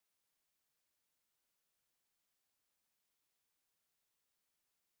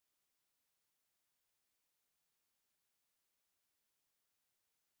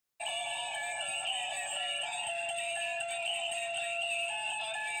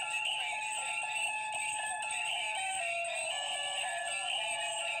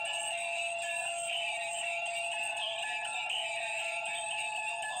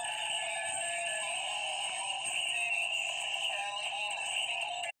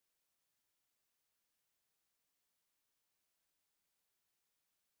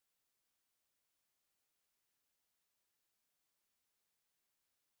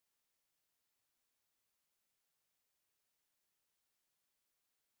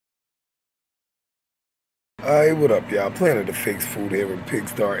Hey, what up, y'all? Planet of Fakes Food here in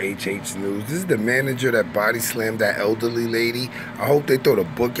Pigstar HH News. This is the manager that body slammed that elderly lady. I hope they throw the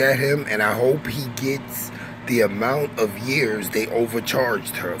book at him, and I hope he gets the amount of years they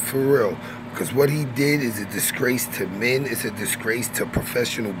overcharged her, for real. Because what he did is a disgrace to men, it's a disgrace to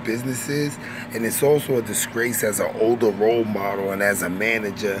professional businesses, and it's also a disgrace as an older role model and as a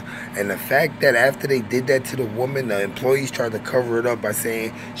manager. And the fact that after they did that to the woman, the employees tried to cover it up by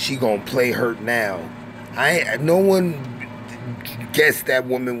saying she gonna play hurt now. No one guessed that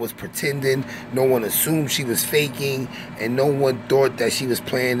woman was pretending. No one assumed she was faking, and no one thought that she was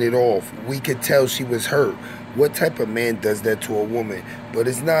playing it off. We could tell she was hurt. What type of man does that to a woman? But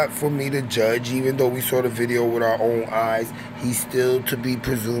it's not for me to judge. Even though we saw the video with our own eyes, he's still to be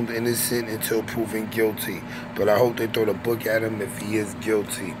presumed innocent until proven guilty. But I hope they throw the book at him if he is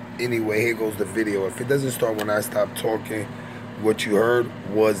guilty. Anyway, here goes the video. If it doesn't start when I stop talking, what you heard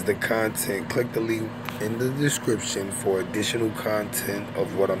was the content. Click the link in the description for additional content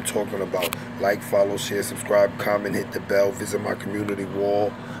of what I'm talking about. Like, follow, share, subscribe, comment, hit the bell, visit my community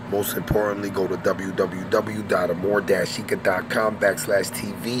wall. Most importantly, go to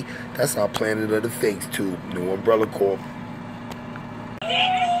www.amore-ika.com/TV. That's our Planet of the Fakes tube. New Umbrella Corp.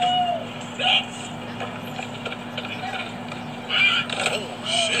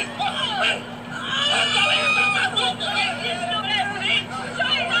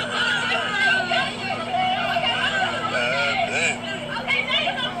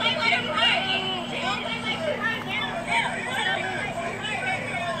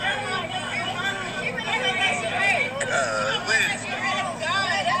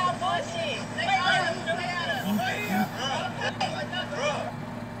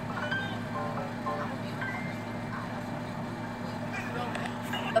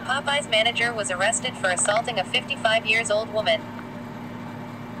 The Popeyes manager was arrested for assaulting a 55-year-old woman.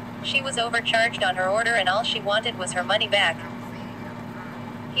 She was overcharged on her order and all she wanted was her money back.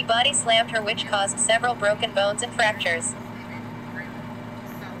 He body slammed her, which caused several broken bones and fractures.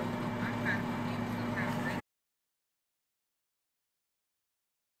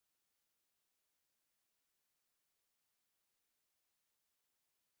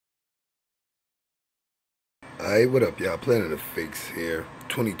 Hey, what up, y'all? Planet of Fakes here.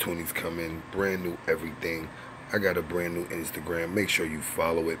 2020's coming, brand new everything. I got a brand new Instagram. Make sure you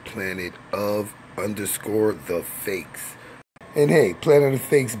follow it, Planet_the_Fakes. And hey, Planet of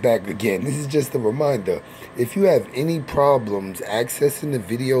Fakes back again. This is just a reminder. If you have any problems accessing the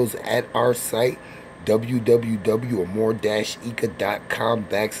videos at our site,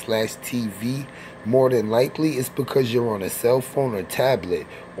 www.amore-ika.com/TV, more than likely it's because you're on a cell phone or tablet.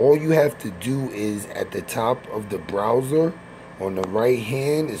 All you have to do is at the top of the browser on the right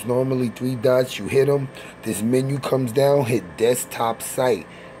hand is normally 3 dots. You hit them, this menu comes down, hit desktop site.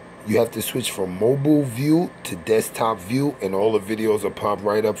 You have to switch from mobile view to desktop view, and all the videos will pop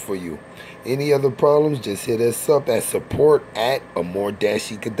right up for you. Any other problems, just hit us up at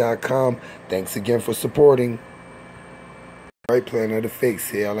support@amore-ika.com. Thanks again for supporting. Alright, Planet of the Fakes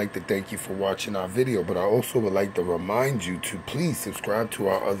here. I'd like to thank you for watching our video, but I also would like to remind you to please subscribe to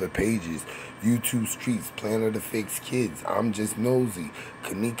our other pages. YouTube Streets, Planet of the Fakes Kids, I'm Just Nosy,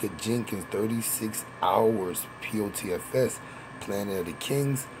 Kanika Jenkins, 36 Hours, POTFS, Planet of the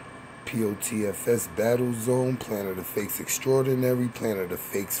Kings, POTFS Battle Zone, Planet of Fakes Extraordinary, Planet of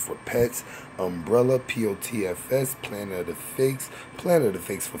Fakes for Pets, Umbrella, POTFS, Planet of Fakes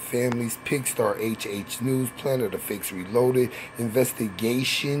for Families, Pigstar HH News, Planet of Fakes Reloaded,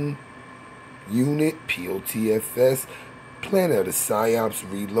 Investigation Unit, POTFS, Planet of the Psyops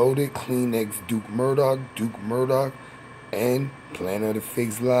Reloaded, Kleenex Duke Murdoch, and Planet of the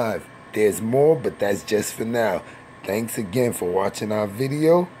Fakes Live. There's more, but that's just for now. Thanks again for watching our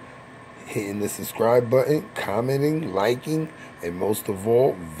video, hitting the subscribe button, commenting, liking, and most of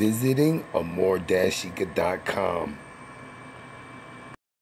all, visiting amore-ika.com.